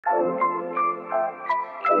Hey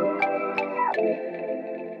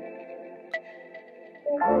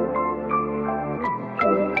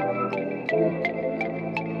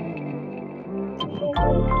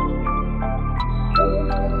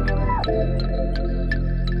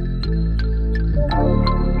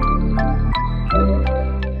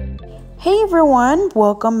everyone,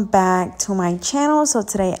 welcome back to my channel. So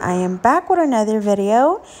today I am back with another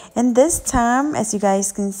video, and this time, as you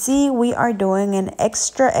guys can see, we are doing an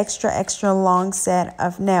extra long set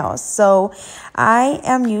of nails. So I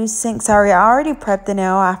am using, sorry, I already prepped the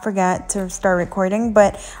nail. I forgot to start recording,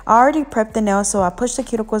 but I already prepped the nail. So I pushed the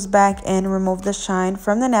cuticles back and removed the shine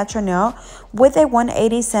from the natural nail with a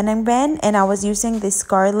 180 sanding band, and I was using the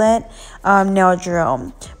Scarlet nail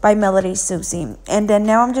drill by Melody Susie. And then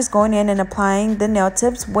now I'm just going in and applying the nail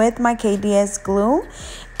tips with my KDS glue.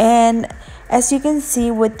 And as you can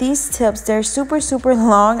see with these tips, they're super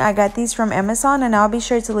long. I got these from Amazon, and I'll be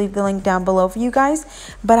sure to leave the link down below for you guys.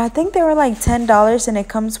 But I think they were like $10, and it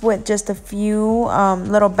comes with just a few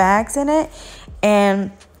little bags in it.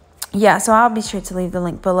 And yeah, so I'll be sure to leave the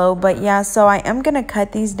link below. But yeah, so I am gonna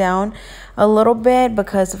cut these down a little bit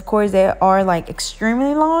because of course they are like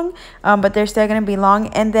extremely long, but they're still gonna be long.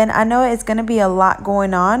 And then I know it's gonna be a lot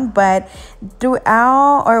going on, but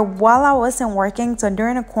throughout or while I wasn't working, so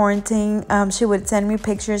during the quarantine, she would send me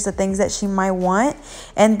pictures of things that she might want.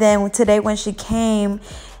 And then today when she came,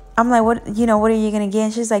 I'm like, what are you gonna get?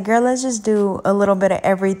 And she's like, girl, let's just do a little bit of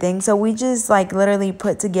everything. So we just like literally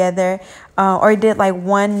put together or did like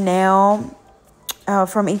one nail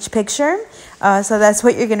from each picture. So that's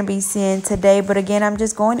what you're going to be seeing today. But again, I'm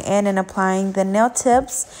just going in and applying the nail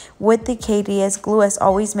tips with the KDS glue. As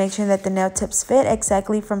always, make sure that the nail tips fit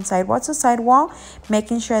exactly from sidewall to sidewall,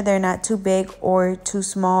 making sure they're not too big or too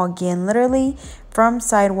small. Again, literally from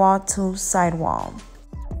sidewall to sidewall.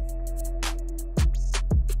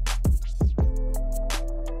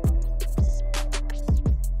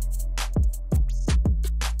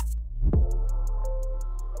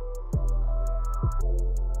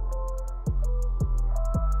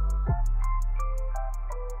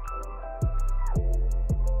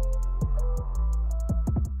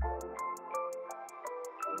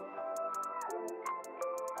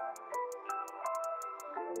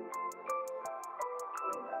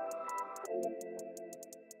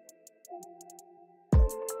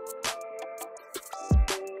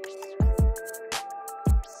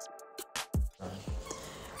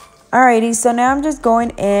 Alrighty, so now I'm just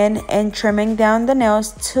going in and trimming down the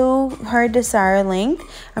nails to her desired length.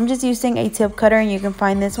 I'm just using a tip cutter, and you can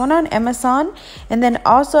find this one on Amazon. And then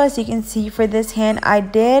also, as you can see for this hand, I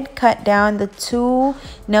did cut down the two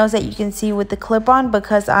nails that you can see with the clip-on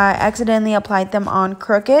because I accidentally applied them on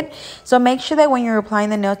crooked. So make sure that when you're applying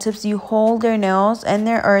the nail tips, you hold their nails and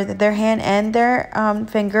their hand and their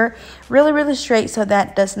finger really straight so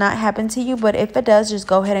that does not happen to you. But if it does, just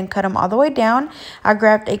go ahead and cut them all the way down. I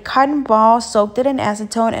grabbed a cotton ball, soaked it in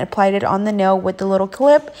acetone, and applied it on the nail with the little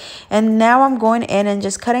clip. And now I'm going in and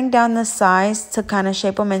just cutting down the sides to kind of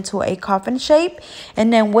shape them into a coffin shape.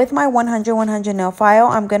 And then with my 100 nail file,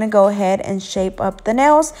 I'm going to go ahead and shape up the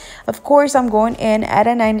nails. Of course, I'm going in at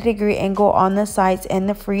a 90-degree angle on the sides and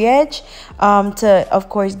the free edge to, of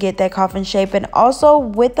course, get that coffin shape. And also,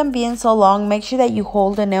 with them being so long, make sure that you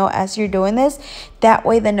hold the nail as you're doing this. That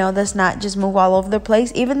way the nail does not just move all over the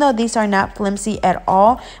place, even though these are not flimsy at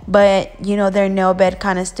all, but their nail bed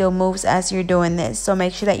kind of still moves as you're doing this. So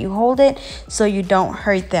make sure that you hold it so you don't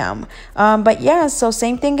hurt them. But yeah, so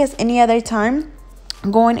same thing as any other time.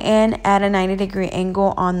 Going in at a 90-degree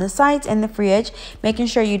angle on the sides and the free edge, making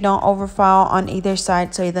sure you don't overfile on either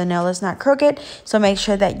side so the nail is not crooked. So make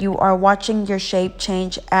sure that you are watching your shape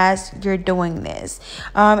change as you're doing this.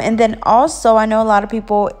 And then also, I know a lot of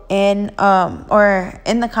people in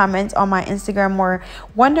the comments on my Instagram were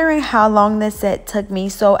wondering how long this set took me.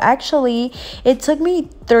 So actually, it took me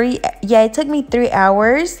 3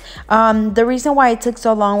 hours. The reason why it took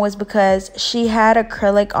so long was because she had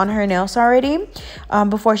acrylic on her nails already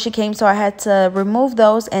before she came, so I had to remove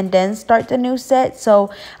those and then start the new set. So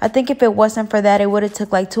I think if it wasn't for that, it would have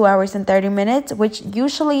took like 2 hours and 30 minutes, which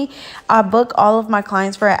usually I book all of my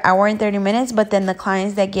clients for an hour and 30 minutes, but then the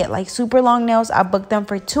clients that get like super long nails, I book them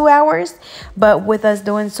for 2 hours. But with us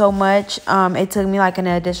doing so much, it took me like an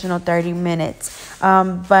additional 30 minutes.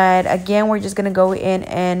 But again, we're just gonna go in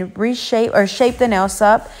and reshape or shape the nails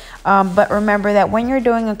up. But remember that when you're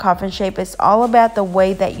doing a coffin shape, it's all about the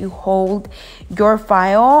way that you hold your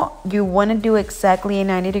file. You want to do exactly a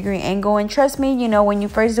 90-degree angle. And trust me, when you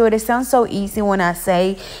first do it, it sounds so easy when I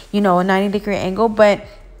say, a 90-degree angle. But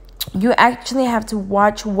you actually have to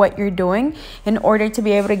watch what you're doing in order to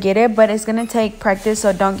be able to get it, but it's going to take practice,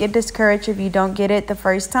 so don't get discouraged if you don't get it the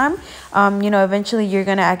first time. You know, eventually you're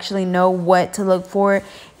going to actually know what to look for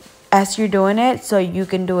as you're doing it so you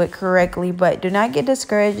can do it correctly. But do not get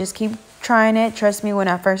discouraged, just keep trying it. Trust me, when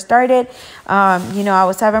I first started, you know, I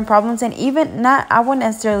was having problems, and even not, I wouldn't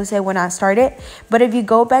necessarily say when I started, but if you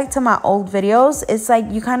go back to my old videos, it's like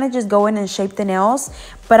you kind of just go in and shape the nails,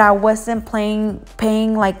 but I wasn't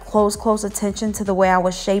paying like close attention to the way I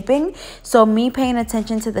was shaping. So me paying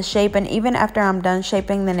attention to the shape, and even after I'm done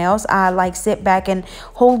shaping the nails, I like sit back and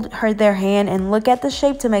hold their hand and look at the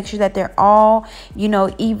shape to make sure that they're all, you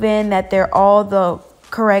know, even, that they're all the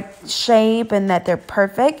correct shape and that they're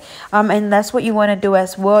perfect. And that's what you want to do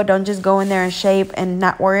as well. Don't just go in there and shape and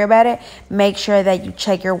not worry about it. Make sure that you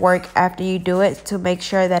check your work after you do it to make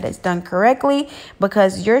sure that it's done correctly,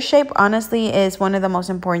 because your shape honestly is one of the most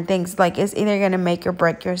important things. Like, it's either going to make or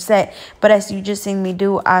break your set. But as you just seen me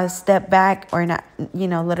do, I step back, or not, you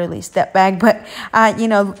know, literally step back, but I, you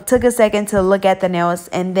know, took a second to look at the nails,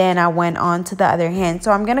 and then I went on to the other hand.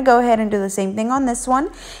 So I'm going to go ahead and do the same thing on this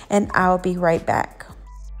one, and I'll be right back.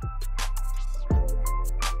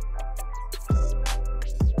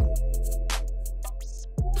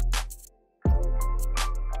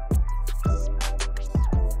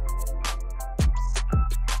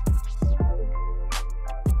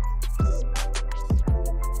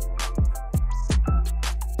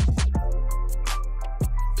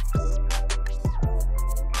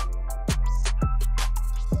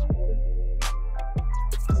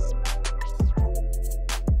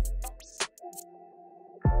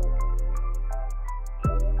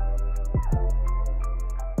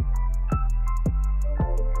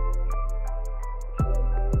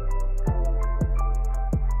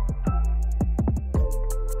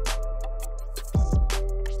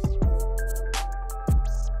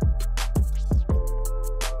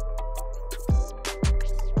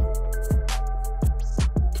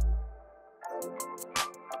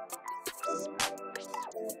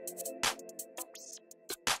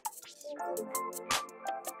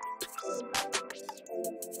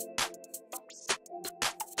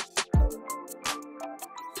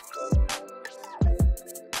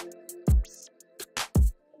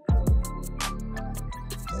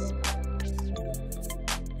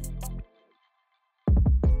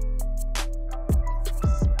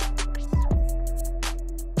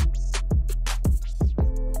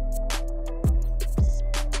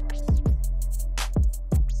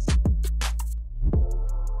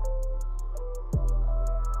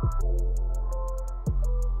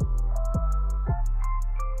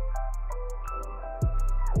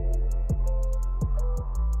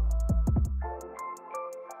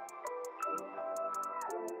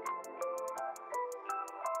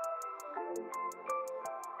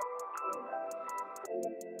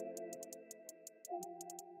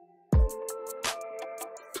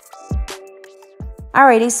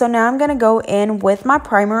 Alrighty, so now I'm going to go in with my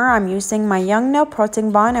primer. I'm using my Young Nail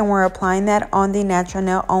Protect Bond, and we're applying that on the natural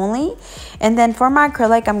nail only. And then for my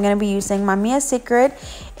acrylic, I'm going to be using my Mia Secret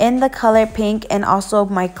in the color pink, and also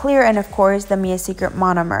my clear, and of course the Mia Secret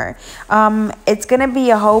monomer. It's going to be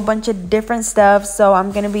a whole bunch of different stuff. So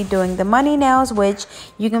I'm going to be doing the money nails, which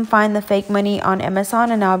you can find the fake money on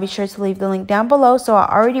Amazon, and I'll be sure to leave the link down below. So I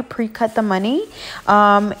already pre-cut the money.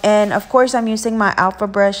 And of course I'm using my alpha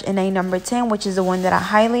brush in a number 10, which is the one that I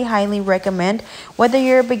highly recommend. Whether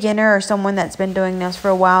you're a beginner or someone that's been doing nails for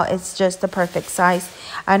a while, it's just the perfect size.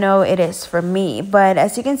 I know it is for me. But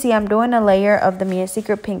as you can see, I'm doing a layer of the Mia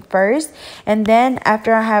Secret pink first, and then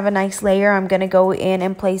after I have a nice layer, I'm gonna go in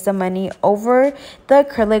and place the money over the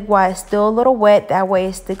acrylic while it's still a little wet. That way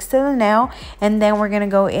it sticks to the nail. And then we're gonna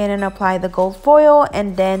go in and apply the gold foil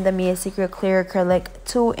and then the Mia Secret clear acrylic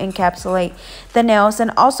to encapsulate the nails.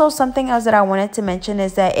 And also something else that I wanted to mention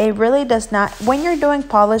is that it really does not, when you're doing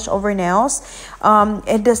polish over nails,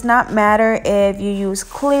 it does not matter if you use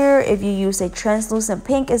clear, if you use a translucent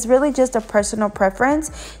pink. It's really just a personal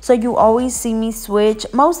preference. So you always see me switch.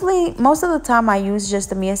 Most of the time I use just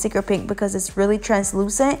the Mia Secret pink because it's really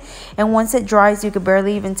translucent, and once it dries you could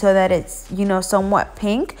barely even tell that it's, you know, somewhat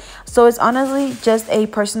pink. So it's honestly just a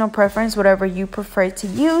personal preference, whatever you prefer to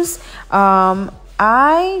use.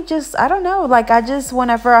 I don't know, like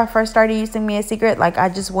whenever I first started using Mia Secret, like I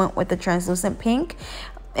just went with the translucent pink.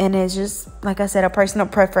 and it's just, like I said, a personal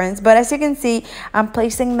preference. But as you can see, I'm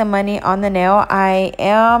placing the money on the nail. I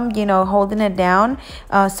am, you know, holding it down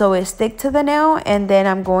so it stick to the nail, and then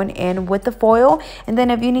I'm going in with the foil. And then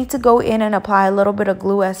if you need to go in and apply a little bit of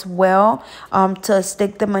glue as well to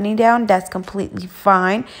stick the money down, that's completely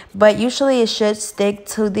fine. But usually it should stick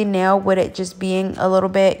to the nail with it just being a little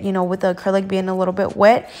bit, you know, with the acrylic being a little bit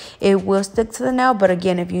wet, it will stick to the nail. But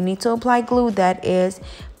again, if you need to apply glue, that is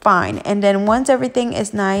fine. And then once everything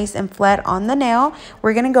is nice and flat on the nail,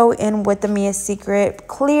 we're gonna go in with the Mia Secret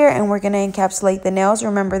clear, and we're gonna encapsulate the nails.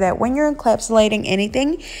 Remember that when you're encapsulating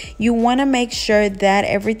anything, you want to make sure that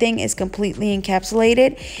everything is completely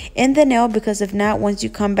encapsulated in the nail, because if not, once you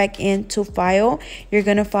come back in to file, you're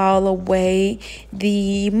gonna file away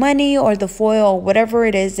the money or the foil or whatever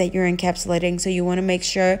it is that you're encapsulating. So you want to make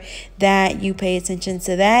sure that you pay attention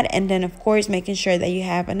to that. And then of course making sure that you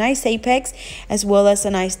have a nice apex as well as a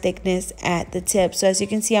nice thickness at the tip. So as you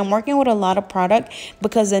can see, I'm working with a lot of product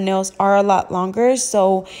because the nails are a lot longer.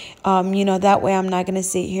 So you know, that way I'm not going to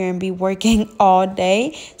sit here and be working all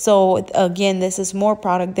day. So again, this is more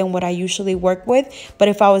product than what I usually work with. But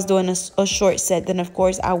if I was doing a short set, then of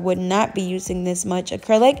course I would not be using this much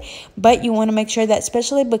acrylic. But you want to make sure that,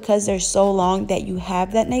 especially because they're so long, that you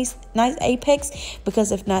have that nice apex,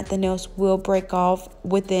 because if not, the nails will break off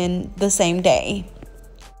within the same day.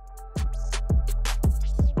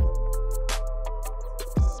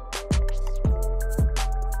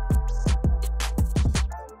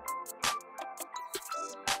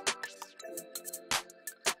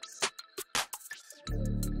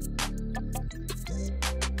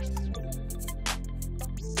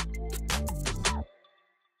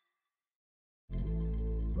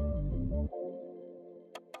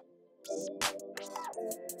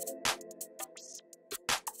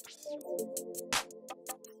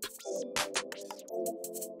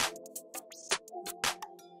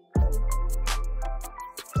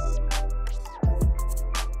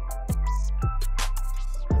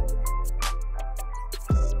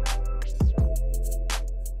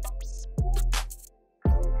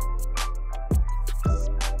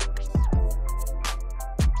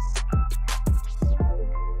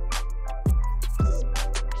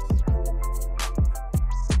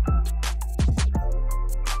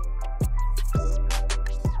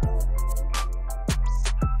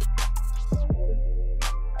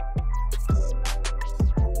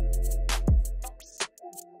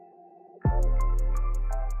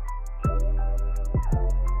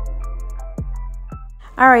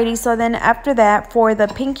 Alrighty, so then after that, for the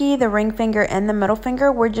pinky, the ring finger, and the middle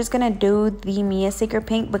finger, we're just going to do the Mia Secret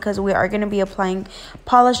Pink, because we are going to be applying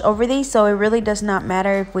polish over these. So it really does not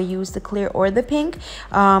matter if we use the clear or the pink.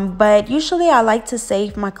 But usually I like to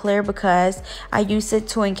save my clear because I use it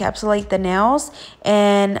to encapsulate the nails.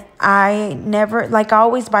 And I never, like, I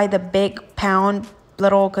always buy the big pound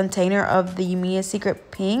little container of the Mia Secret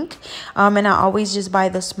Pink, and I always just buy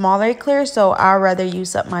the smaller clear, so I'd rather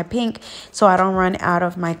use up my pink so I don't run out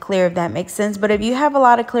of my clear, if that makes sense. But if you have a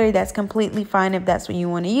lot of clear, that's completely fine if that's what you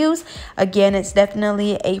want to use. Again, it's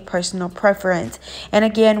definitely a personal preference. And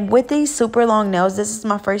again, with these super long nails, this is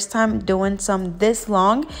my first time doing some this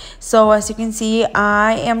long. So as you can see,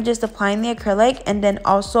 I am just applying the acrylic, and then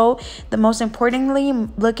also the most importantly,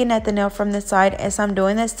 looking at the nail from the side as I'm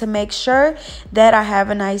doing this to make sure that I have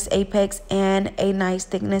a nice apex and a nice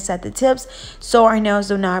thickness at the tips, so our nails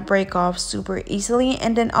do not break off super easily.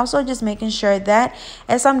 And then also just making sure that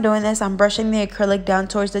as I'm doing this, I'm brushing the acrylic down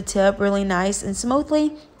towards the tip really nice and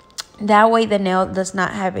smoothly. That way the nail does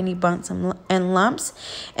not have any bumps and lumps.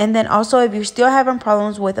 And then also, if you're still having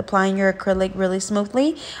problems with applying your acrylic really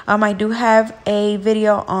smoothly, I do have a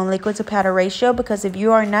video on liquid to powder ratio, because if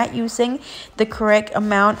you are not using the correct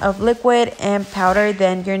amount of liquid and powder,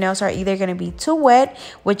 then your nails are either going to be too wet,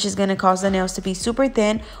 which is going to cause the nails to be super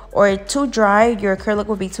thin, or too dry. Your acrylic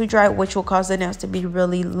will be too dry, which will cause the nails to be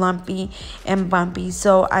really lumpy and bumpy.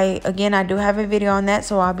 So I do have a video on that,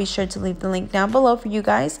 so I'll be sure to leave the link down below for you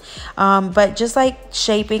guys. But just like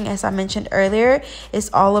shaping, as I mentioned earlier, it's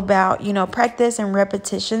all about, you know, practice and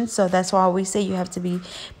repetition. So that's why we say you have to be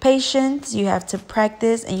patient, you have to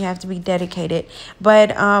practice, and you have to be dedicated.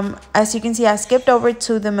 But as you can see, I skipped over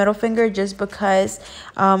to the middle finger just because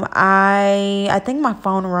I think my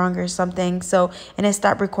phone rung or something, so, and it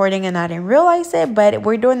stopped recording and I didn't realize it. But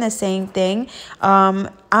we're doing the same thing.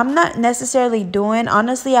 I'm not necessarily doing,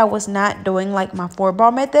 honestly, I was not doing like my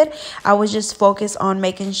 4-ball method. I was just focused on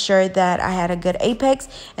making sure that I had a good apex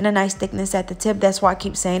and a nice thickness at the tip. That's why I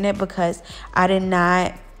keep saying it, because I did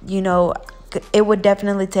not, you know, it would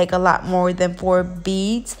definitely take a lot more than 4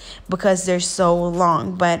 beads because they're so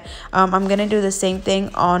long. But I'm gonna do the same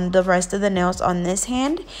thing on the rest of the nails on this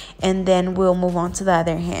hand, and then we'll move on to the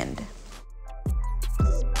other hand.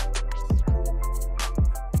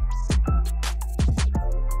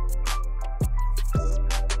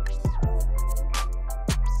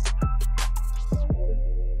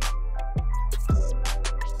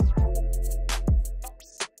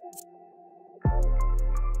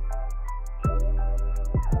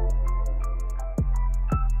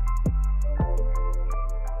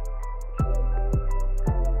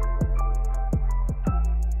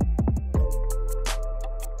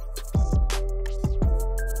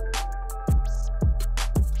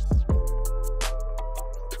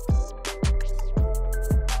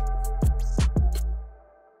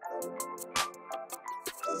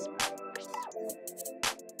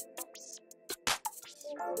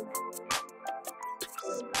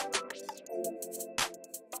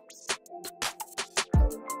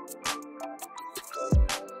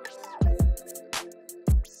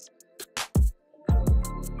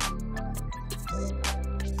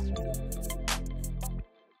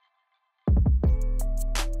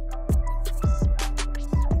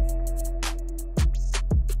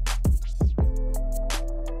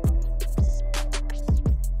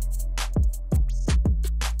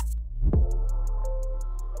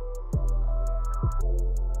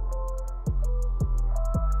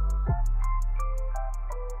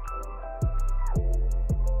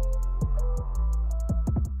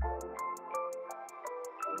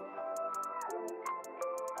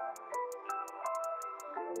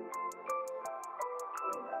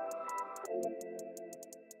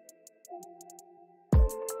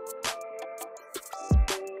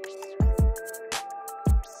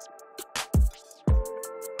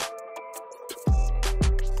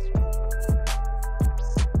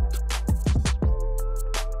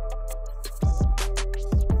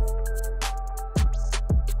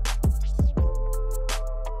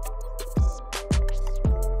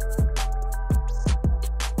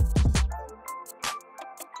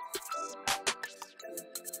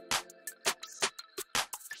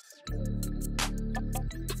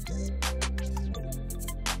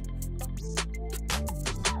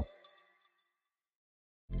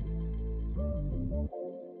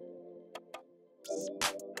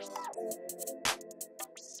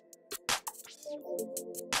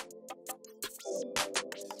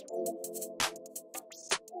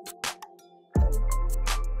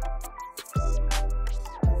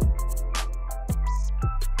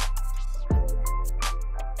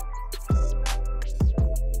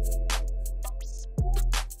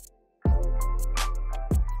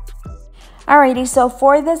 Alrighty, so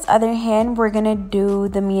for this other hand, we're gonna do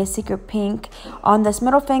the Mia Secret Pink on this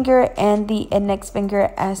middle finger and the index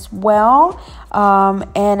finger as well.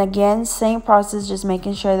 And again, same process, just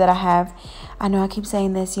making sure that I know I keep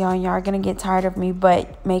saying this, y'all, and y'all are gonna get tired of me,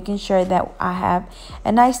 but making sure that I have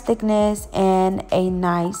a nice thickness and a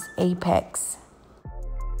nice apex.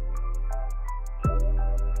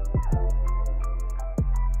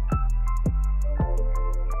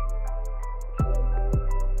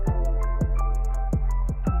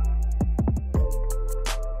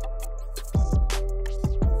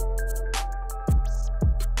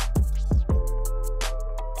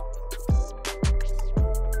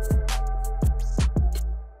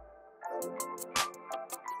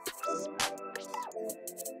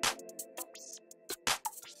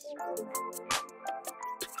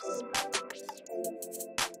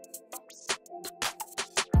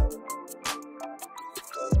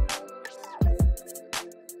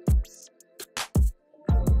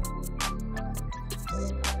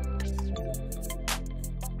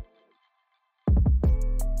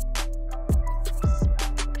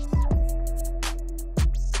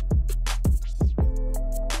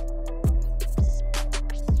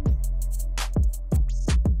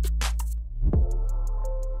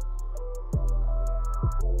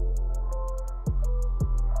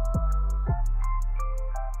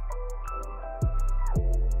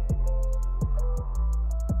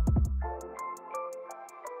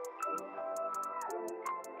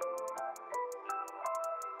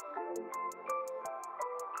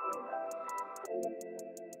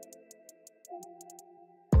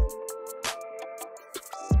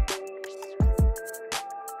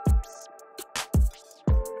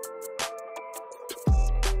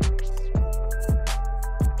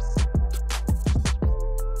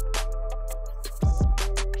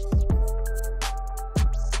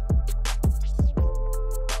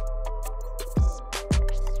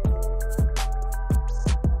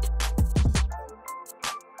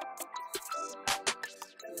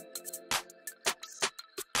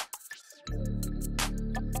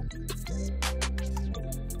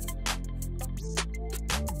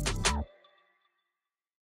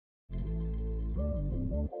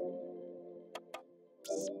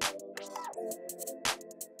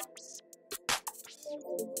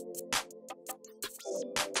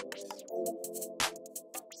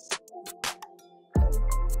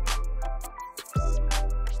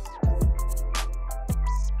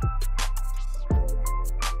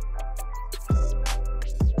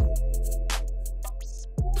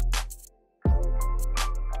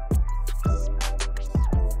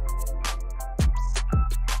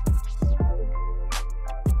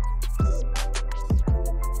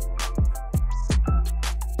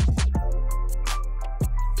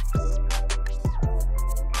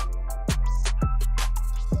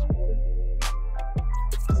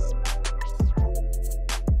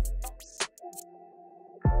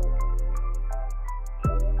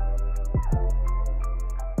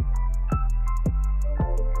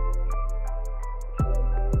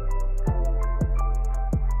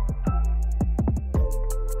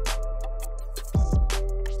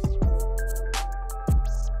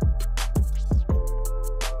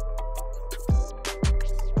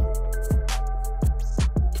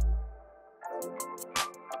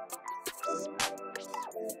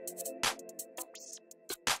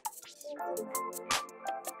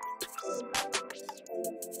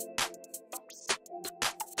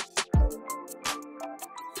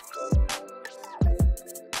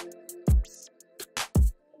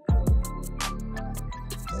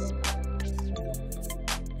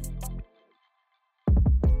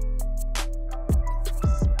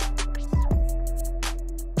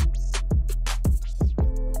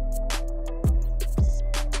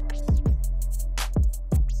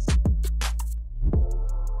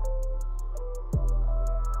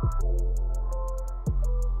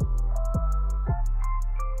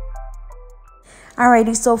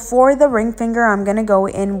 Alrighty, so for the ring finger, I'm going to go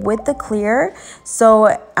in with the clear.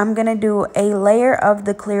 So I'm going to do a layer of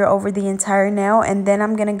the clear over the entire nail, and then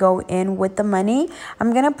I'm going to go in with the money.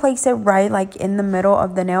 I'm going to place it right like in the middle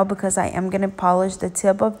of the nail because I am going to polish the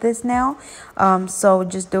tip of this nail. So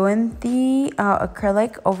just doing the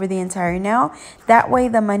acrylic over the entire nail. That way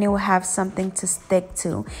the money will have something to stick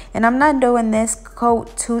to. And I'm not doing this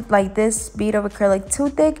coat too, like this bead of acrylic too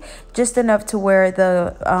thick, just enough to where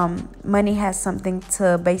the money has something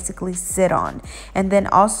to basically sit on. And then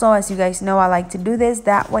also, as you guys know, I like to do this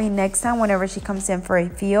that way next time whenever she comes in for a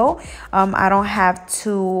feel, I don't have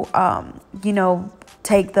to you know,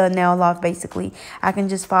 take the nail off. Basically I can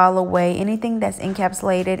just file away anything that's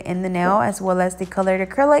encapsulated in the nail as well as the colored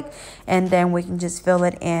acrylic, and then we can just fill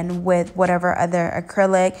it in with whatever other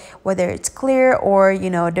acrylic, whether it's clear or, you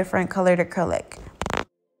know, a different colored acrylic.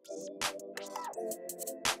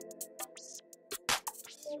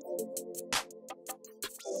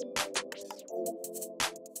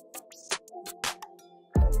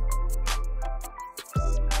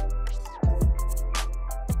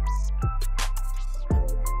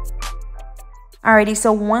 Alrighty,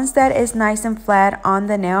 so once that is nice and flat on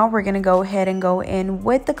the nail, we're going to go ahead and go in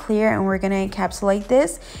with the clear, and we're going to encapsulate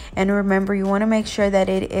this. And remember, you want to make sure that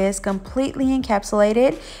it is completely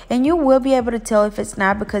encapsulated, and you will be able to tell if it's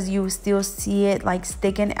not because you still see it like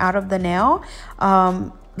sticking out of the nail,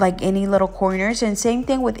 like any little corners. And same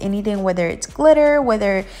thing with anything, whether it's glitter,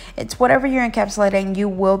 whether it's whatever you're encapsulating, you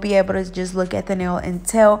will be able to just look at the nail and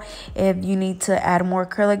tell if you need to add more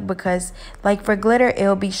acrylic, because like for glitter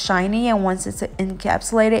it'll be shiny, and once it's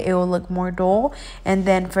encapsulated it will look more dull. And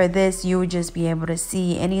then for this, you would just be able to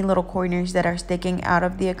see any little corners that are sticking out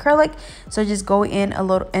of the acrylic. So just go in a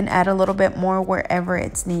little and add a little bit more wherever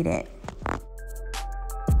it's needed.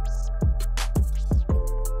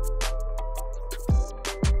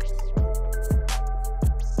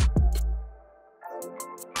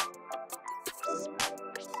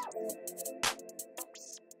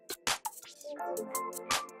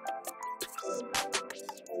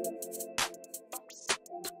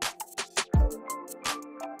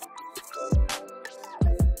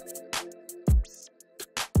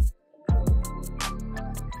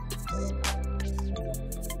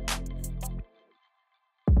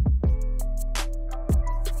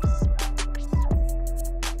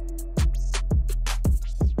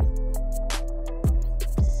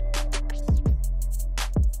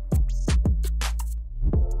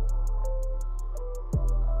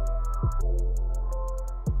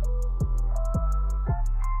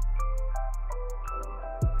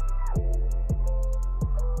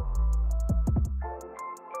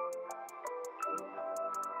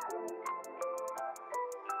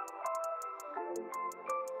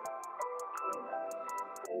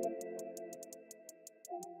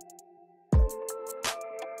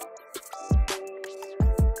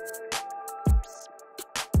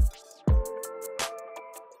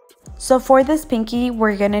 So for this pinky,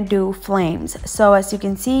 we're gonna do flames. So as you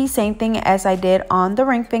can see, same thing as I did on the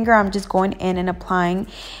ring finger, I'm just going in and applying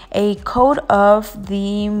a coat of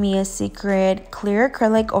the Mia Secret clear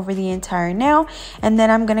acrylic over the entire nail, and then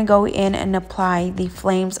I'm gonna go in and apply the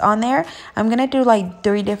flames on there. I'm gonna do like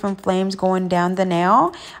 3 different flames going down the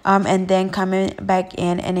nail, and then coming back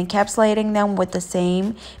in and encapsulating them with the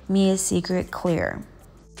same Mia Secret clear.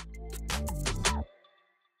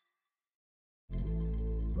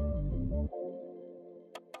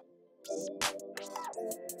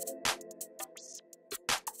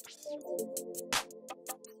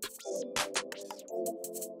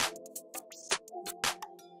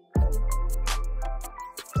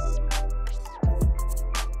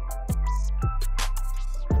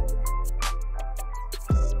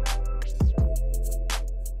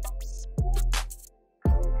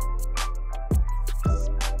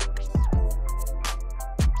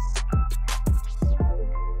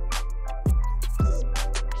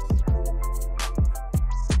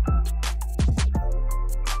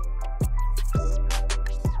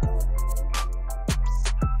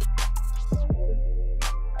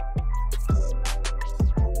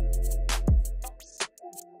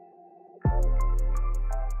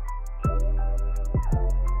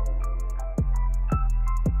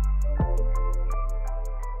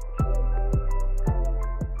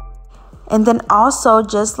 And then also,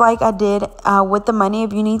 just like I did with the money,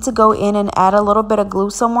 if you need to go in and add a little bit of glue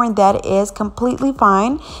somewhere, that is completely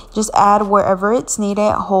fine. Just add wherever it's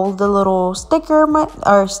needed. Hold the little sticker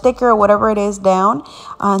or whatever it is down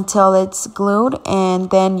until it's glued, and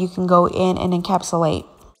then you can go in and encapsulate.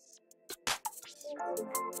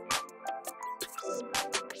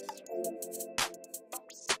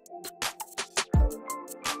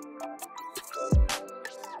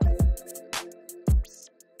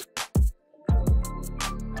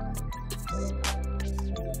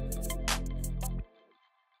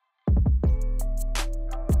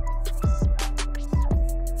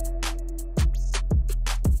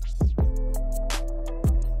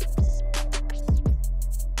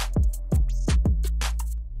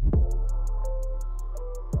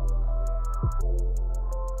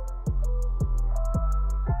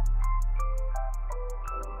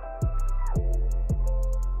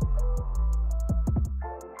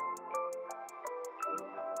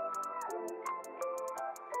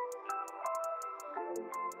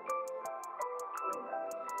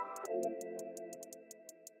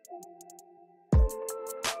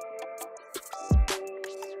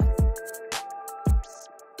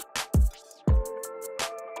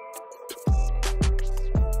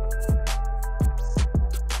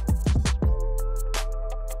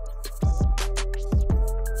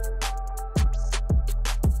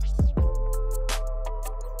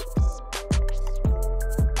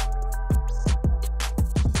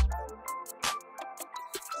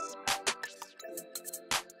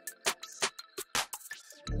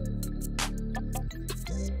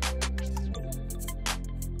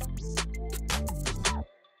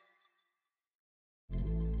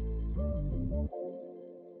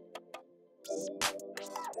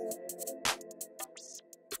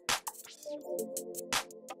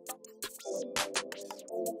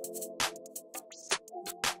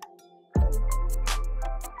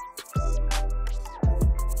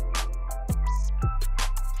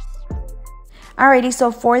 Alrighty,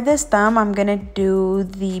 so for this thumb, I'm going to do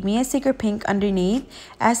the Mia Secret Pink underneath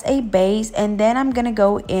as a base. And then I'm going to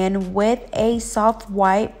go in with a soft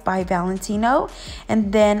white by Valentino.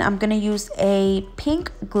 And then I'm going to use a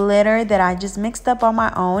pink glitter that I just mixed up on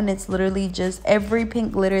my own. It's literally just every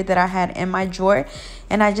pink glitter that I had in my drawer.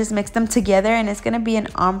 And I just mixed them together, and it's going to be an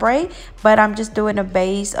ombre. But I'm just doing a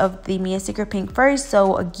base of the Mia Secret Pink first.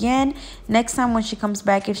 So again, next time when she comes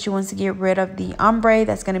back, if she wants to get rid of the ombre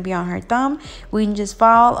that's going to be on her thumb, we can just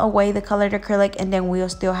file away the colored acrylic, and then we'll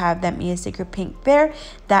still have that Mia Secret Pink there.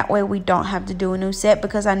 That way we don't have to do a new set,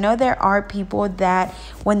 because I know there are people that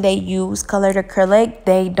when they use colored acrylic,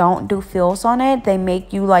 they don't do fills on it. They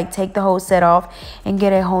make you like take the whole set off and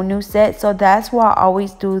get a whole new set. So that's why I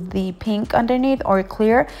always do the pink underneath or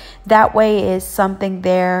clear. That way is something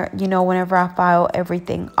there, you know, whenever I file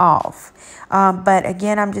everything off. But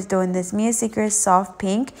again, I'm just doing this Mia Secret soft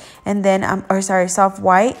pink, and then soft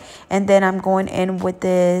white, and then I'm going in with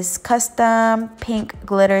this custom pink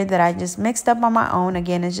glitter that I just mixed up on my own.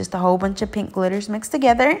 Again, it's just a whole bunch of pink glitters mixed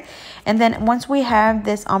together. And then once we have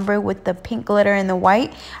this ombre with the pink glitter and the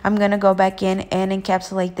white, I'm gonna go back in and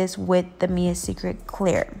encapsulate this with the Mia Secret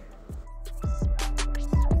clear.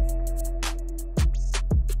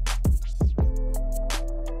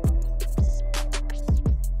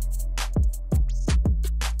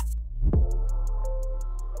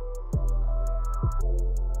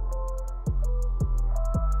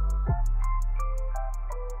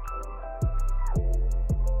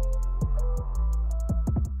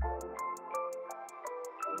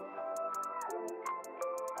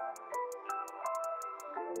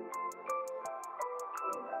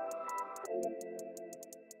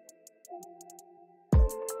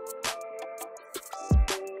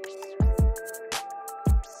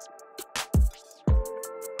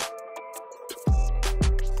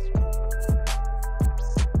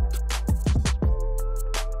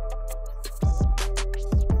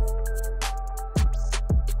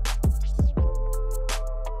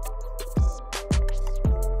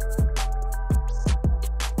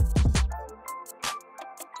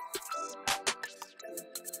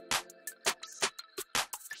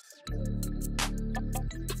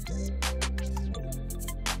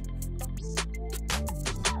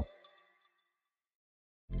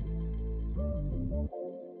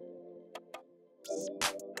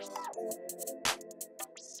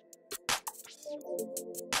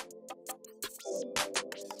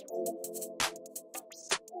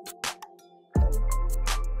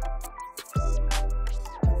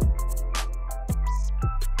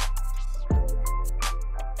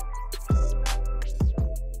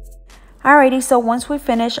 Alrighty, so once we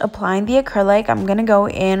finish applying the acrylic, I'm going to go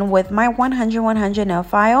in with my 100-100 nail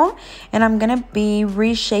file, and I'm gonna be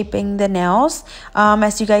reshaping the nails.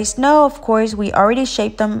 As you guys know, of course, we already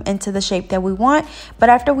shaped them into the shape that we want, but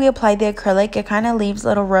after we apply the acrylic, it kind of leaves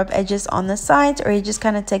little rough edges on the sides, or it just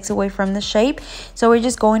kind of takes away from the shape. So we're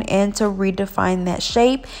just going in to redefine that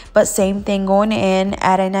shape, but same thing, going in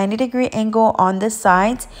at a 90-degree angle on the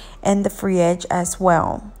sides and the free edge as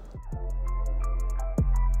well.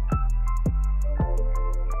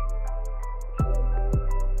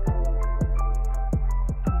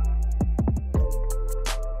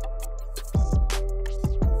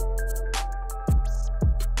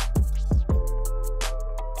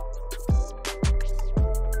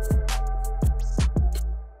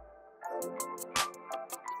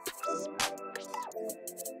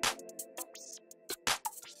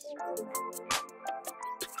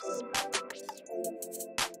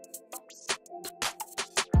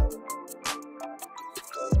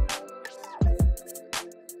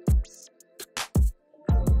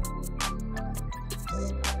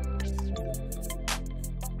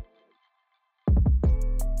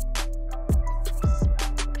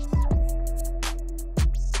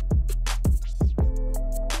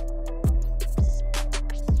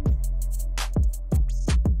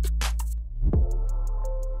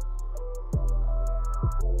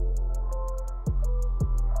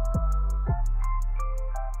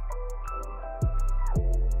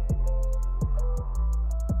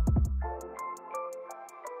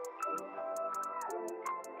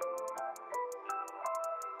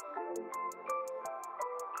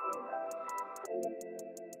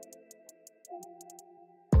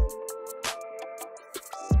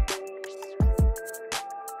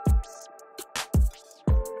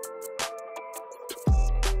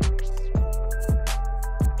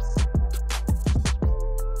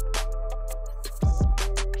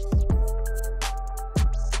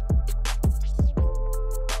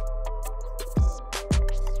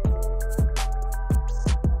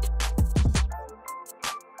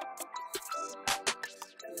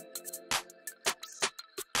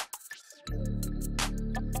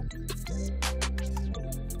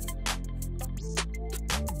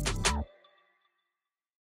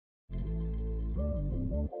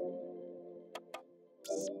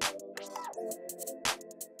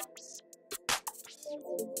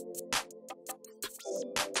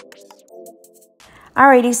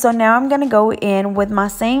 Alrighty, so now I'm going to go in with my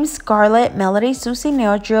same Scarlet Melody Susie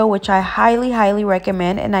nail drill, which I highly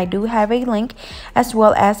recommend, and I do have a link as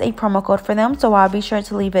well as a promo code for them, so I'll be sure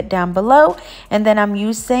to leave it down below. And then I'm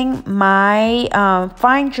using my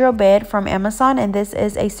fine drill bit from Amazon, and this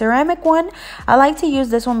is a ceramic one. I like to use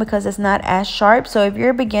this one because it's not as sharp, so if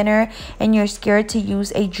you're a beginner and you're scared to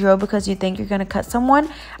use a drill because you think you're going to cut someone,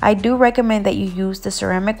 I do recommend that you use the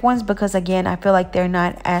ceramic ones because, again, I feel like they're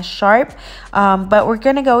not as sharp. But we're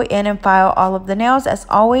going to go in and file all of the nails as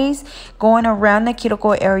always, going around the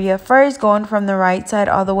cuticle area first, going from the right side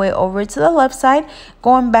all the way over to the left side,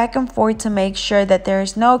 going back and forth to make sure that there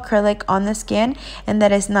is no acrylic on the skin and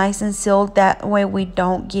that it's nice and sealed. That way we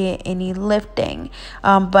don't get any lifting.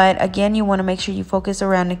 But again, you want to make sure you focus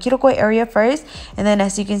around the cuticle area first, and then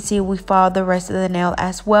as you can see, we file the rest of the nail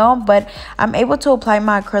as well. But I'm able to apply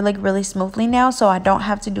my acrylic really smoothly now, so I don't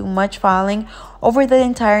have to do much filing over the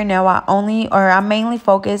entire nail. I mainly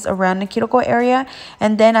focus around the cuticle area,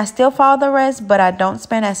 and then I still file the rest, but I don't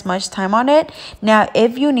spend as much time on it. Now,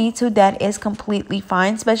 if you need to, that is completely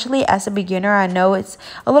fine, especially as a beginner. I know it's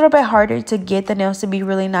a little bit harder to get the nails to be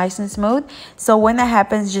really nice and smooth, so when that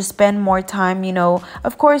happens, just spend more time, you know,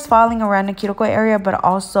 of course, filing around the cuticle area, but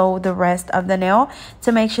also the rest of the nail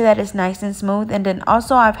to make sure that it's nice and smooth. And then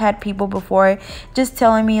also, I've had people before just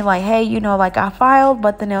telling me like, hey, you know, like I filed,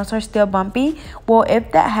 but the nails are still bumpy. Well,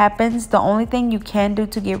 if that happens, the only thing you can do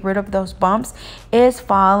to get rid of those bumps is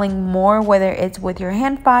filing more, whether it's with your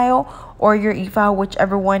hand file or your e-file,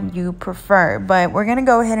 whichever one you prefer. But we're gonna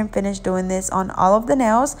go ahead and finish doing this on all of the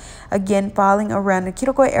nails. Again, filing around the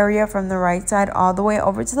cuticle area from the right side all the way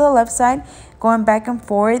over to the left side, going back and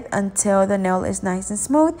forth until the nail is nice and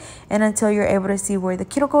smooth, and until you're able to see where the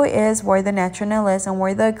cuticle is, where the natural nail is, and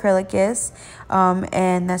where the acrylic is.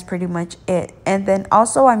 And that's pretty much it. And then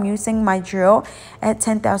also, I'm using my drill at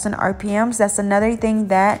 10,000 RPMs. That's another thing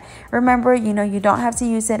that, remember, you know, you don't have to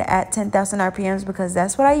use it at 10,000 RPMs because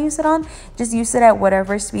that's what I use it on. Just use it at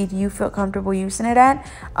whatever speed you feel comfortable using it at.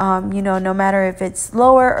 You know, no matter if it's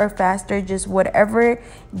slower or faster, just whatever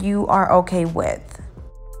you are okay with.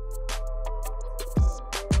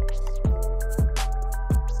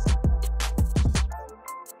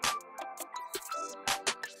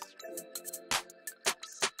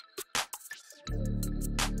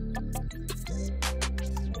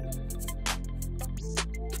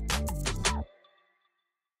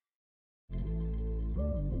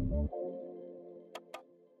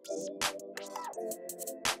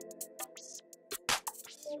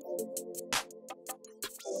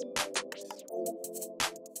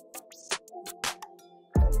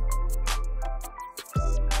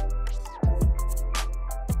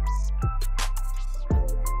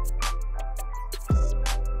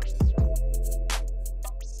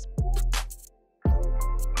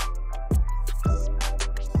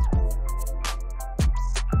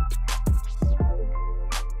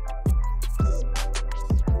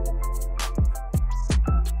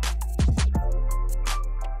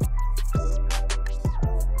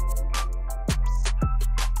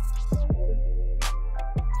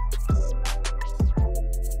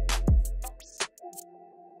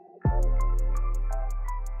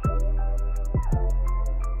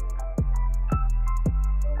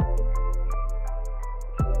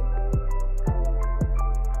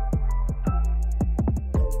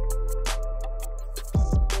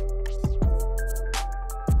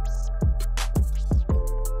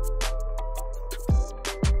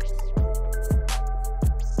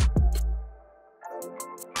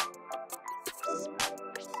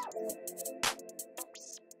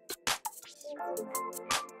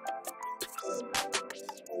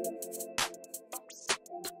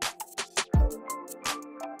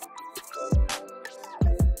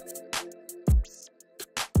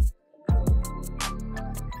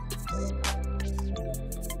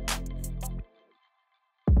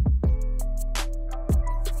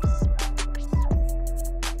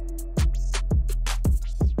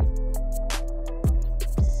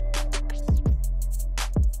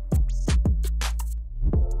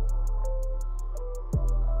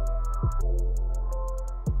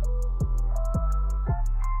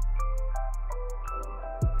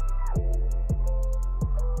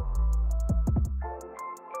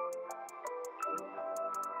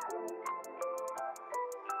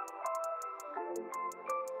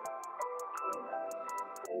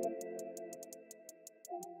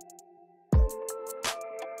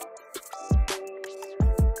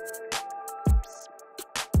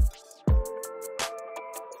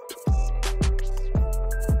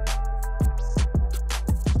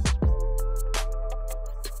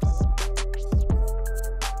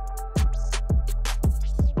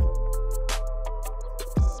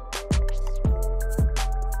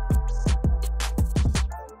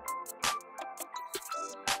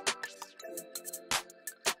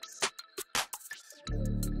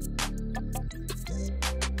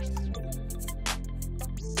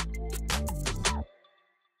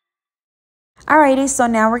 Alrighty, so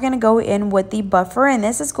now we're going to go in with the buffer, and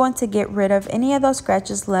this is going to get rid of any of those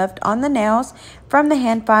scratches left on the nails from the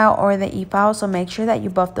hand file or the e-file. So make sure that you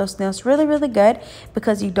buff those nails really good,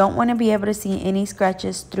 because you don't want to be able to see any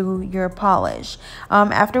scratches through your polish.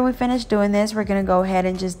 After we finish doing this, we're going to go ahead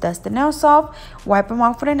and just dust the nails off, wipe them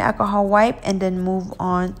off with an alcohol wipe, and then move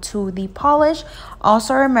on to the polish.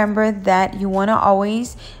 Also remember that you want to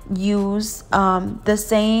always use the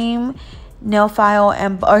same nail file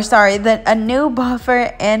and a new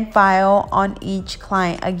buffer and file on each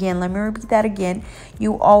client. Again, let me repeat that again.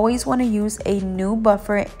 You always want to use a new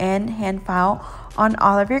buffer and hand file on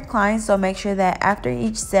all of your clients. So make sure that after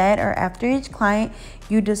each set or after each client,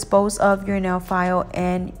 you dispose of your nail file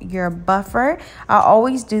and your buffer. I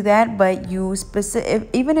always do that, but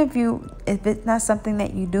even if it's not something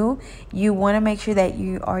that you do, you want to make sure that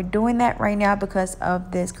you are doing that right now because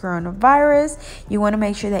of this coronavirus. You want to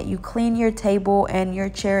make sure that you clean your table and your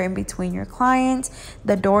chair in between your clients,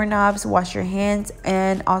 the doorknobs, wash your hands,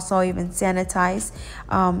 and also even sanitize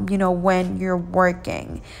when you're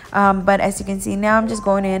working. But as you can see now, I'm just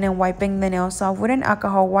going in and wiping the nails off with an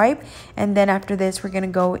alcohol wipe, and then after this we're going to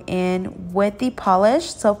go in with the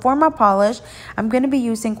polish. So for my polish, I'm going to be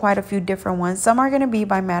using quite a few different ones. Some are going to be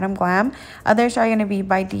by Madam Glam, others are going to be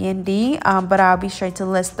by D&D, but I'll be sure to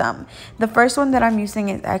list them. The first one that I'm using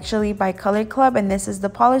is actually by Color Club, and this is the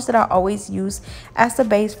polish that I always use as a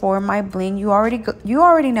base for my bling. You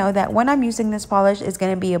already know that when I'm using this polish, it's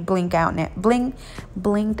going to be a blinged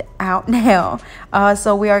out nail.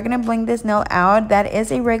 So we are going to bling this nail out. That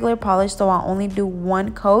is a regular polish, so I'll only do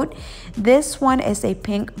one coat. This one is a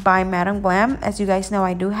pink by Madam Glam. As you guys know,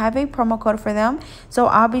 I do have a promo code for them, so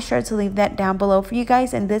I'll be sure to leave that down below for you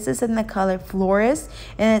guys. And this is in the color Florist,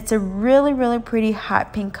 and it's a really pretty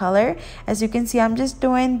hot pink color. As you can see, I'm just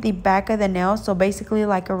doing the back of the nail, so basically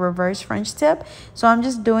like a reverse French tip. So I'm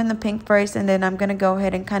just doing the pink first, and then I'm gonna go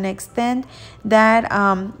ahead and kind of extend that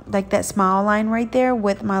like that smile line right there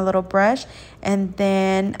with my little brush. And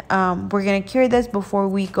then we're gonna cure this before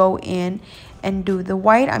we go in and do the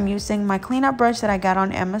white. I'm using my cleanup brush that I got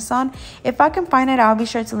on Amazon. If I can find it, I'll be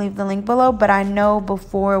sure to leave the link below, but I know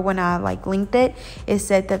before when I linked it, it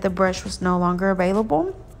said that the brush was no longer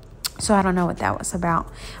available. So I don't know what that was about.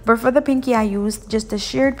 But for the pinky, I used just a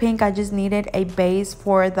sheared pink. I just needed a base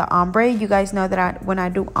for the ombre. You guys know that when I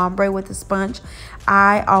do ombre with a sponge,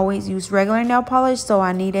 I always use regular nail polish. So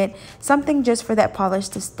I needed something just for that polish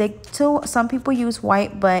to stick to. Some people use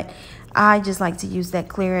white, but I just like to use that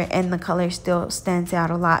clear, and the color still stands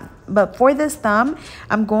out a lot. But for this thumb,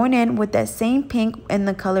 I'm going in with that same pink in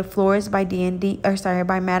the color Florist by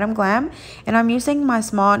by Madam Glam, and I'm using my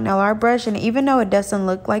small nail art brush. And even though it doesn't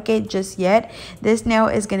look like it just yet, this nail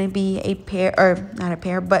is going to be a pair, or not a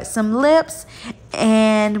pair, but some lips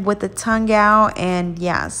and with the tongue out. And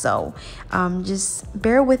yeah, so just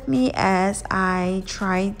bear with me as I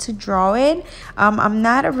try to draw it. I'm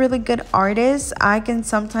not a really good artist. I can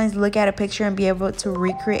sometimes look at a picture and be able to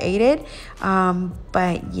recreate it,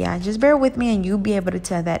 but yeah, just bear with me and you'll be able to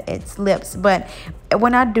tell that it's lips. But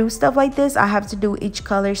when I do stuff like this, I have to do each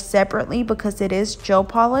color separately because it is gel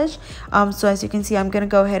polish. So as you can see, I'm gonna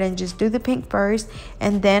go ahead and just do the pink first,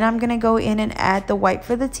 and then I'm gonna go in and add the white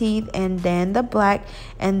for the teeth, and then the black,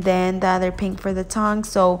 and then the other pink for the tongue.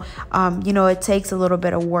 So it takes a little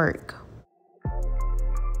bit of work.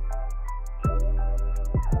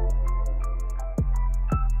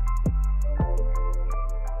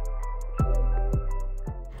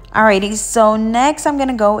 Alrighty, so next I'm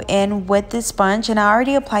gonna go in with the sponge, and I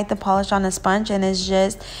already applied the polish on the sponge, and it's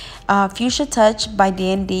just Fuchsia Touch by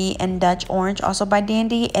D&D and Dutch Orange also by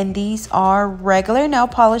D&D, and these are regular nail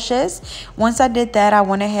polishes. Once I did that, I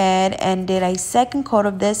went ahead and did a second coat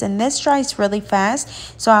of this, and this dries really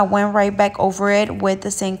fast, so I went right back over it with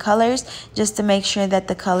the same colors just to make sure that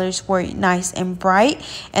the colors were nice and bright.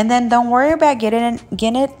 And then don't worry about getting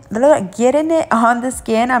it on the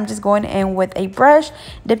skin. I'm just going in with a brush,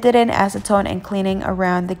 dipped it in acetone, and cleaning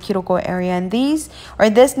around the cuticle area. And this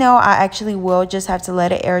nail, I actually will just have to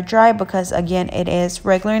let it air dry because again it is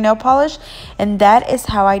regular nail polish, and that is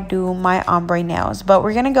how I do my ombre nails. But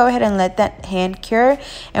we're gonna go ahead and let that hand cure,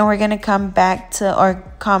 and we're gonna come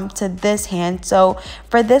to this hand. So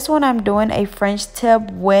for this one, I'm doing a French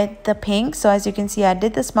tip with the pink. So as you can see, I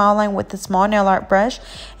did the small line with the small nail art brush,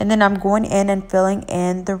 and then I'm going in and filling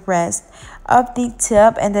in the rest of the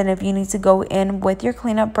tip. And then if you need to go in with your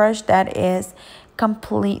cleanup brush, that is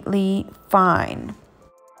completely fine.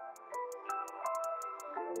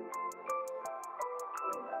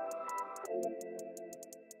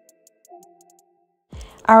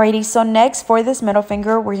 Alrighty, so next for this middle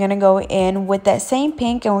finger, we're going to go in with that same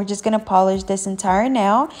pink, and we're just going to polish this entire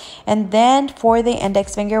nail. And then for the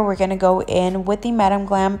index finger, we're going to go in with the Madam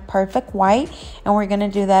Glam Perfect White, and we're going to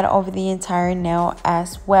do that over the entire nail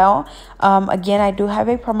as well. Again, I do have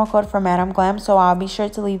a promo code for Madam Glam, so I'll be sure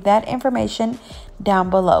to leave that information down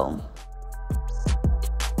below.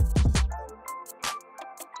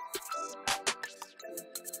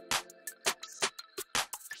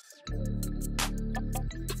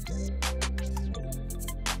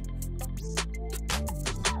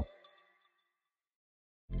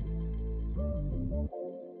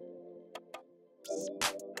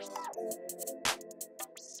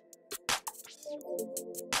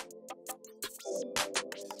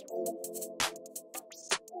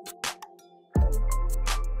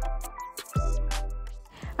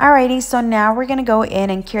 Alrighty, so now we're going to go in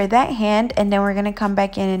and cure that hand, and then we're going to come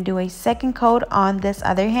back in and do a second coat on this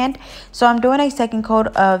other hand. So I'm doing a second coat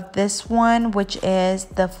of this one, which is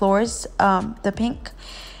the Floors, the pink.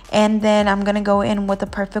 And then I'm going to go in with the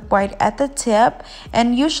Perfect White at the tip.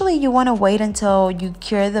 And usually you want to wait until you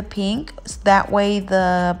cure the pink. So that way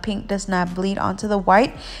the pink does not bleed onto the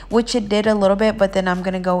white, which it did a little bit. But then I'm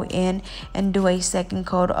going to go in and do a second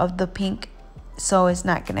coat of the pink, so it's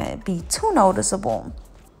not going to be too noticeable.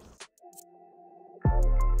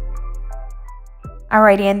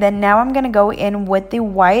 Alrighty, and then now I'm going to go in with the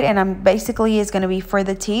white, and I'm basically is going to be for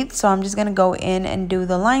the teeth. So I'm just going to go in and do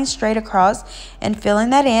the line straight across and filling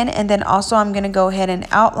that in. And then also I'm going to go ahead and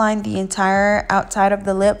outline the entire outside of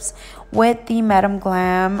the lips with the Madam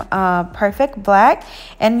Glam Perfect Black.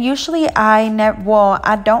 And usually I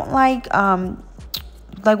don't like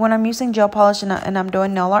when I'm using gel polish and I'm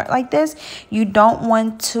doing nail art like this, you don't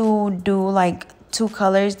want to do like two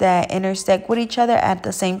colors that intersect with each other at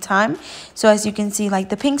the same time. So as you can see, like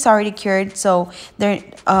the pink's already cured, so they're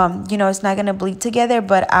it's not gonna bleed together.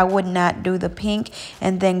 But I would not do the pink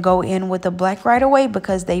and then go in with the black right away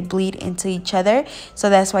because they bleed into each other. So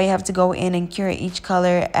that's why you have to go in and cure each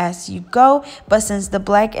color as you go. But since the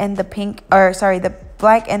black and the pink, the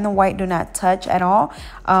black and the white do not touch at all,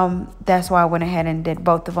 that's why I went ahead and did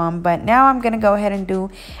both of them. But now I'm gonna go ahead and do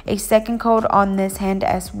a second coat on this hand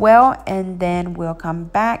as well, and then we'll come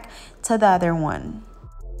back to the other one.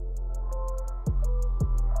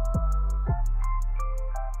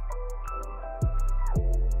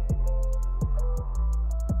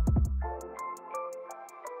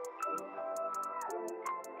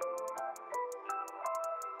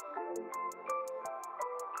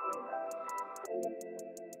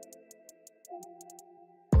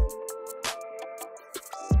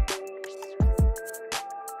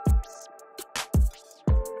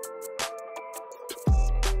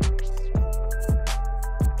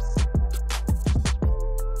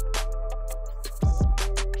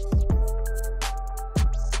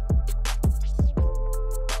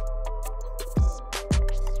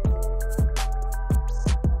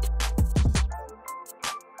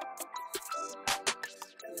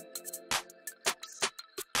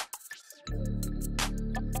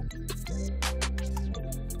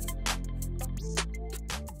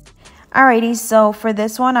 Alrighty, so for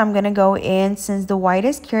this one, I'm going to go in, since the white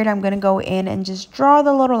is cured, I'm going to go in and just draw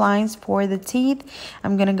the little lines for the teeth.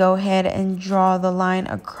 I'm going to go ahead and draw the line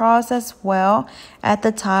across as well at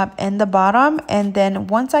the top and the bottom. And then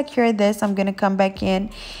once I cure this, I'm going to come back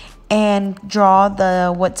in and draw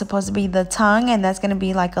the what's supposed to be the tongue, and that's going to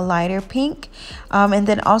be like a lighter pink. And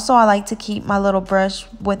then also I like to keep my little brush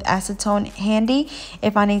with acetone handy.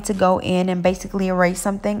 If I need to go in and basically erase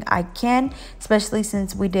something, I can, especially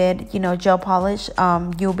since we did, you know, gel polish.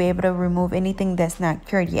 You'll be able to remove anything that's not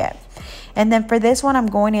cured yet. And then for this one, I'm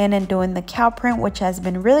going in and doing the cow print, which has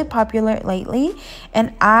been really popular lately.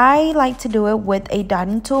 And I like to do it with a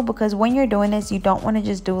dotting tool, because when you're doing this, you don't want to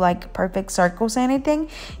just do like perfect circles or anything.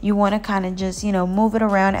 You want to kind of just, you know, move it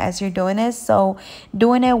around as you're doing this. So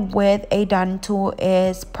doing it with a dotting tool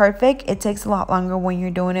is perfect. It takes a lot longer when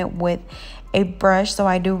you're doing it with a brush, so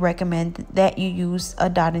I do recommend that you use a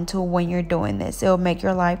dotting tool when you're doing this. It'll make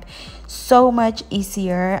your life so much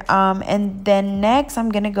easier. And then next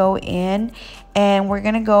I'm gonna go in and we're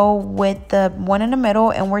gonna go with the one in the middle,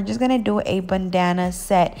 and we're just gonna do a bandana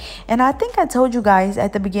set. And I think I told you guys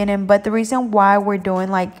at the beginning, but the reason why we're doing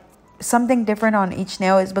like something different on each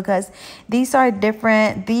nail is because these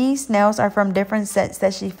nails are from different sets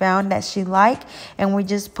that she found that she liked, and we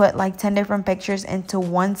just put like 10 different pictures into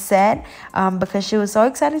one set because she was so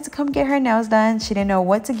excited to come get her nails done. She didn't know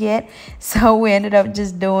what to get, so we ended up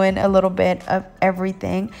just doing a little bit of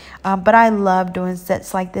everything. But I love doing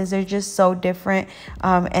sets like this. They're just so different,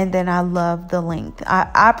 and then I love the length.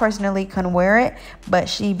 I personally couldn't wear it, but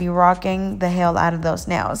she be rocking the hell out of those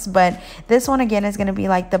nails. But this one again is going to be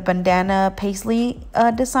like the bandana paisley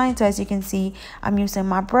design. So as you can see, I'm using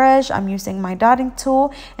my brush, I'm using my dotting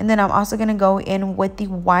tool, and then I'm also going to go in with the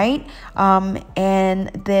white, and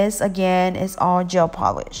this again is all gel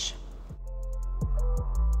polish.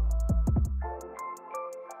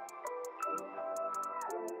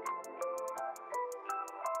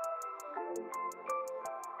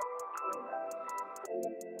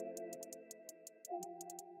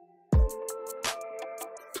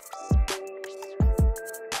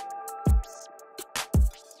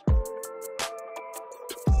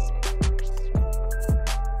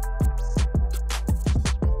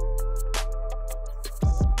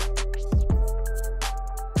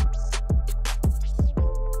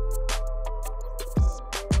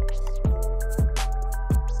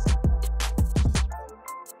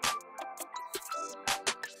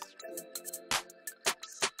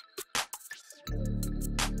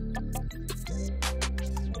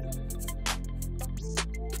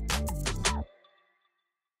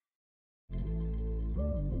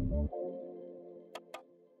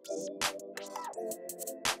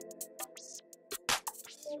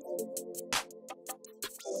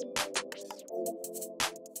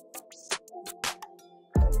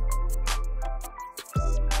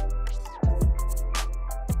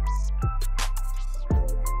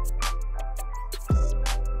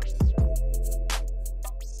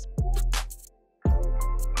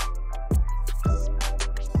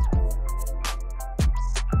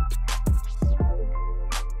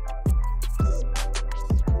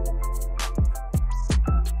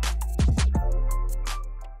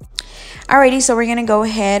 Alrighty, so we're gonna go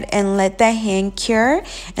ahead and let that hand cure,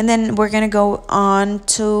 and then we're gonna go on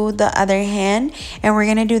to the other hand, and we're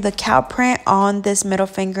gonna do the cow print on this middle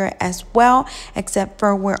finger as well, except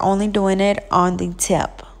for we're only doing it on the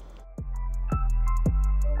tip.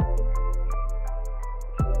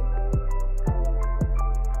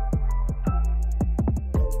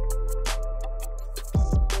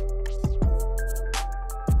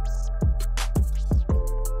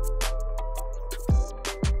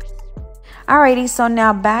 Alrighty, so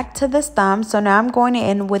now back to this thumb. So now I'm going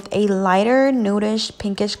in with a lighter nudish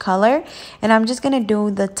pinkish color, and I'm just going to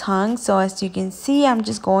do the tongue. So as you can see, I'm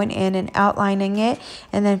just going in and outlining it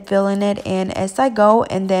and then filling it in as I go,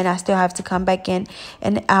 and then I still have to come back in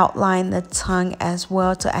and outline the tongue as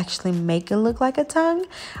well to actually make it look like a tongue.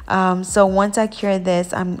 So once I cure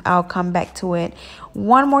this, I'll come back to it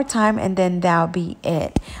one more time, and then that'll be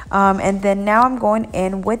it. And then now I'm going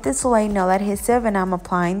in with the Soleil nail adhesive, and I'm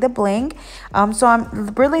applying the bling. So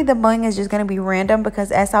the bling is just going to be random,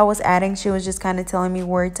 because as I was adding, she was just kind of telling me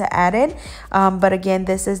where to add it. But again,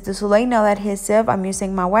 this is the Soleil nail adhesive. I'm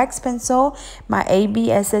using my wax pencil, my AB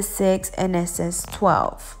SS6 and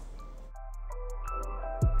SS12.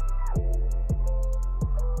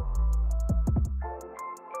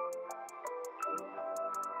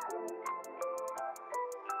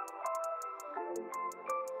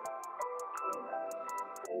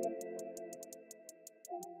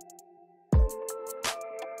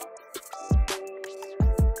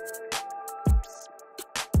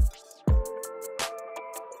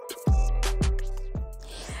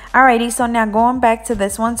 Alrighty, so now going back to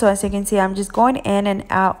this one. So as you can see, I'm just going in and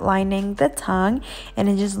outlining the tongue, and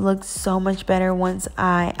it just looks so much better once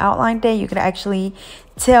I outlined it. You could actually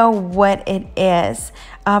tell what it is.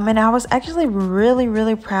 And I was actually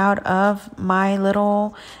really proud of my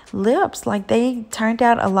little lips. Like, they turned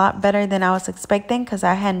out a lot better than I was expecting, because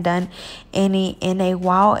I hadn't done any in a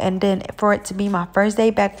while. And then for it to be my first day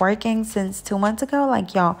back working since 2 months ago,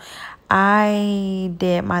 like, y'all, I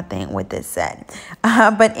did my thing with this set.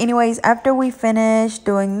 But anyways, after we finish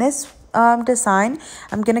doing this design,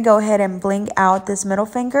 I'm gonna go ahead and bling out this middle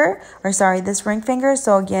finger, or sorry, this ring finger.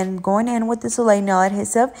 So again, going in with the Soleil nail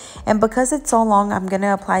adhesive, and because it's so long, I'm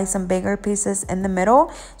gonna apply some bigger pieces in the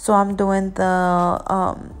middle. So I'm doing the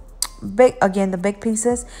the big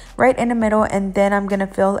pieces right in the middle, and then I'm gonna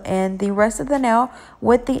fill in the rest of the nail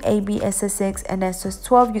with the AB SS6 and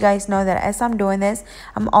SS12. You guys know that as I'm doing this,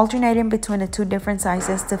 I'm alternating between the two different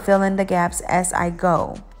sizes to fill in the gaps as I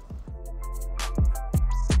go.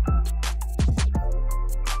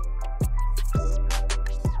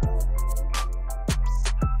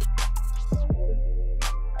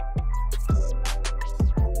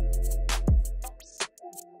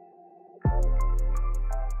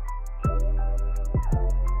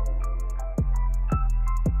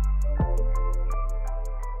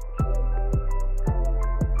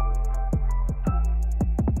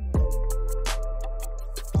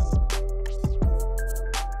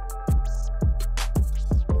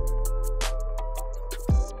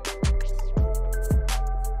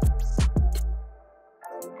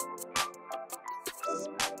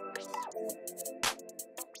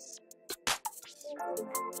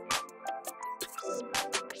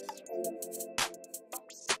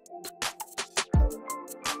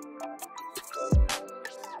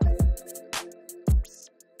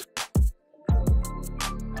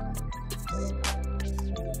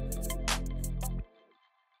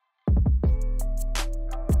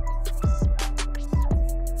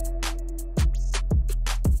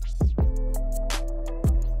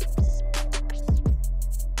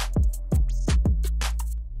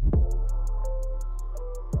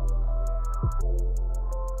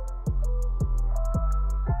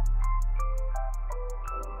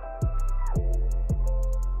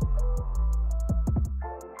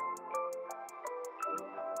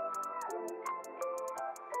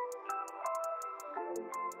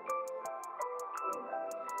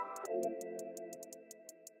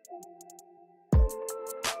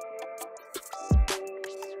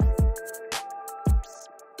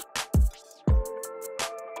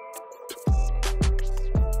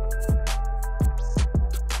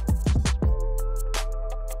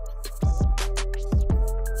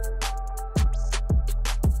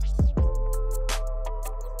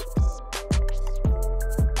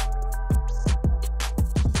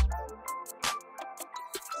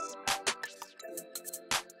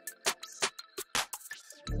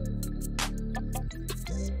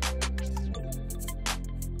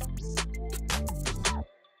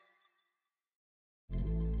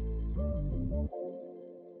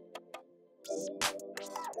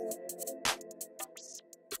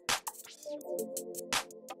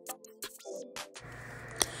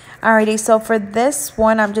 Alrighty, so for this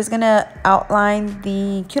one, I'm just gonna outline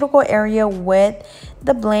the cuticle area with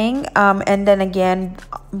the bling, and then again,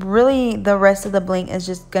 really the rest of the bling is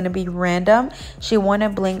just gonna be random. She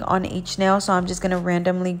wanted bling on each nail, so I'm just gonna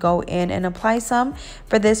randomly go in and apply some.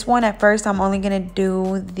 For this one, at first I'm only gonna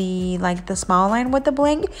do the small line with the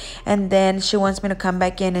bling, and then she wants me to come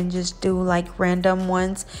back in and just do like random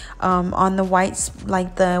ones on the whites,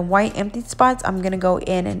 like the white empty spots. I'm gonna go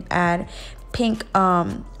in and add pink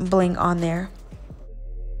bling on there.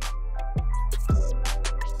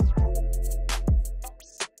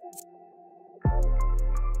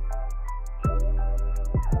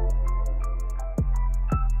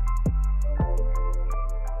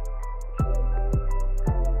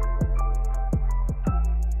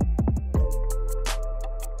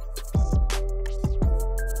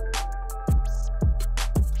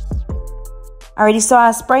 Alrighty, so I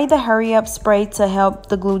sprayed the hurry up spray to help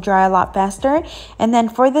the glue dry a lot faster. And then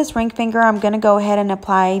for this ring finger, I'm going to go ahead and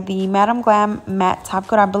apply the Madam Glam matte top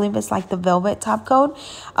coat. I believe it's like the velvet top coat.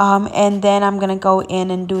 And then I'm going to go in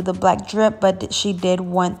and do the black drip, but she did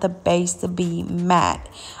want the base to be matte.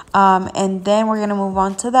 And then we're going to move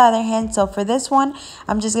on to the other hand. So for this one,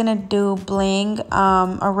 I'm just going to do bling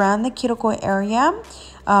around the cuticle area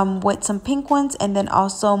with some pink ones, and then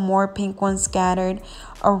also more pink ones scattered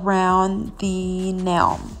around the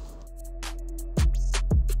nail.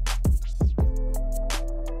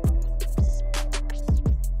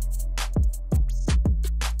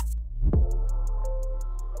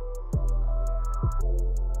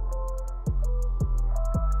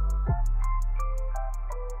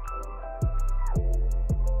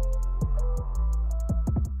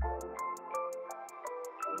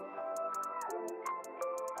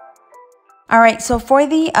 All right, so for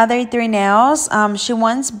the other three nails, she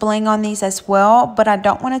wants bling on these as well, but I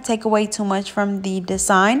don't want to take away too much from the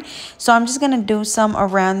design. So I'm just going to do some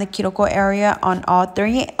around the cuticle area on all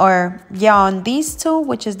three, or yeah, on these two,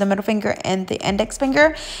 which is the middle finger and the index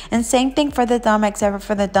finger. And same thing for the thumb, except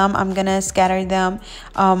for the thumb, I'm going to scatter them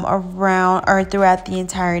around or throughout the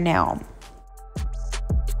entire nail.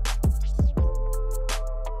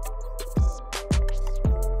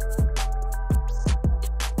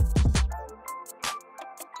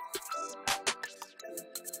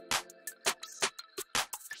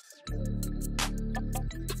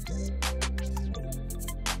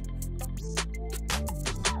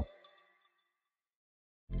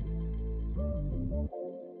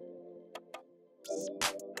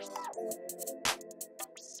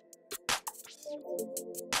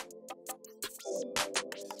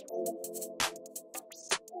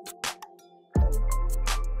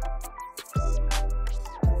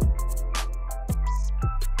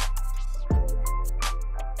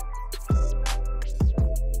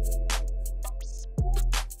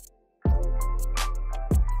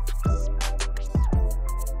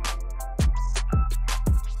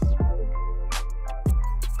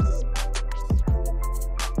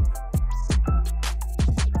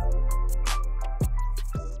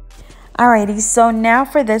 Alrighty, so now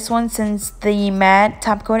for this one, since the matte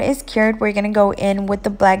top coat is cured, we're going to go in with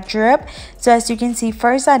the black drip. So as you can see,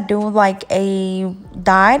 first I do like a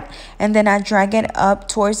dot and then I drag it up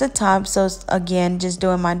towards the top. So again, just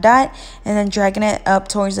doing my dot and then dragging it up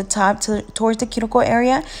towards the top, towards the cuticle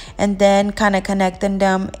area, and then kind of connecting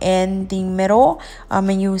them in the middle.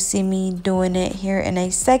 And you will see me doing it here in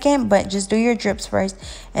a second, but just do your drips first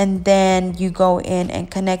and then you go in and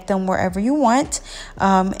connect them wherever you want,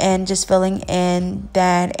 and just filling in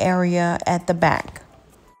that area at the back.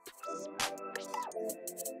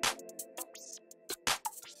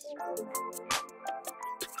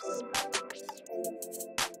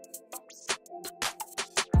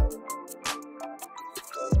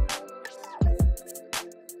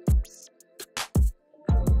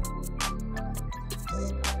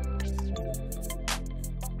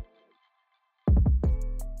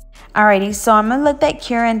 Alrighty, so I'm gonna let that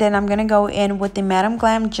cure and then I'm gonna go in with the Madam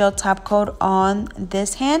Glam gel top coat on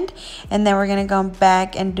this hand, and then we're gonna go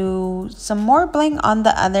back and do some more bling on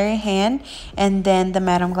the other hand, and then the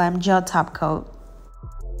Madam Glam gel top coat.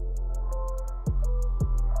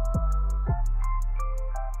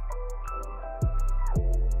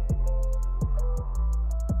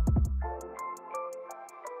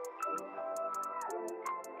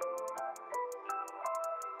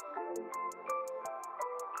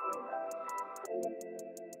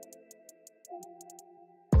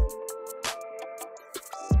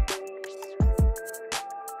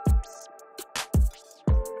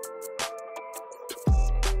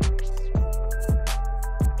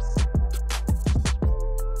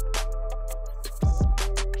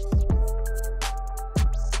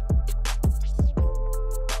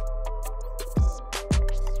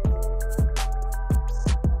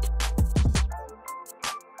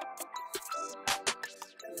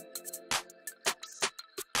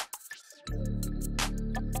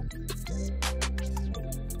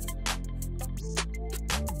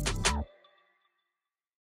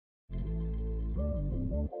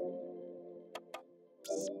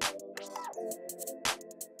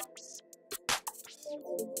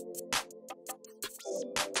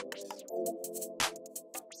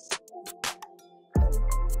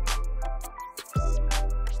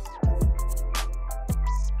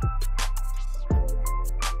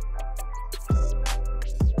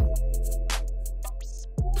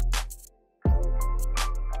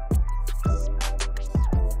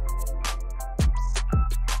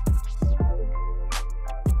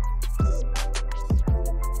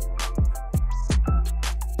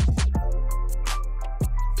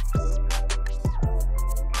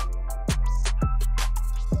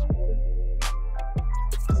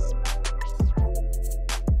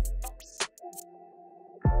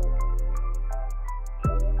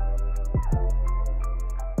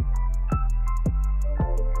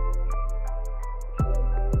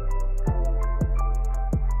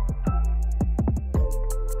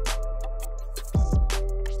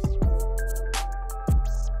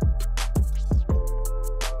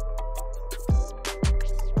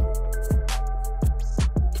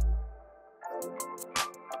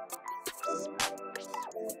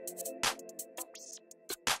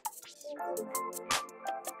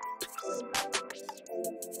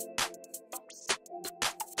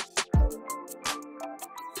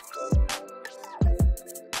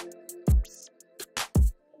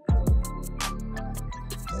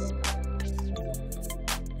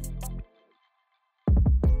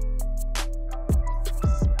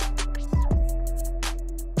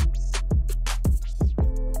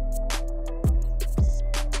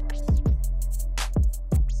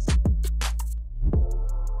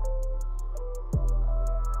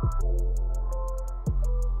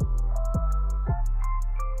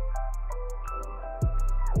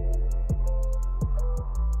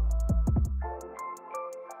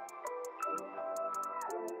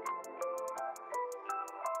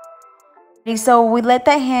 So we let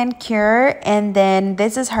that hand cure, and then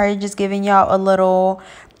this is her just giving y'all a little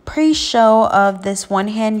pre-show of this one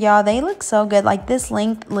hand, y'all. They look so good. Like, this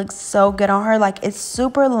length looks so good on her. Like, it's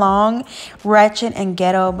super long, ratchet, and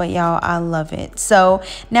ghetto, but y'all, I love it. So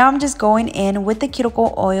now I'm just going in with the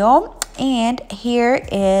cuticle oil, and here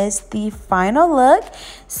is the final look.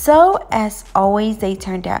 So as always, they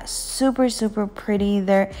turned out super pretty.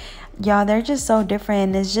 They're just so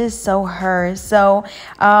different. It's just so her. So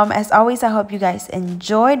as always, I hope you guys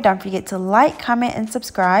enjoyed. Don't forget to like, comment, and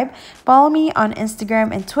subscribe. Follow me on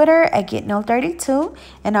Instagram and Twitter at GetNail32,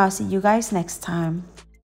 and I'll see you guys next time.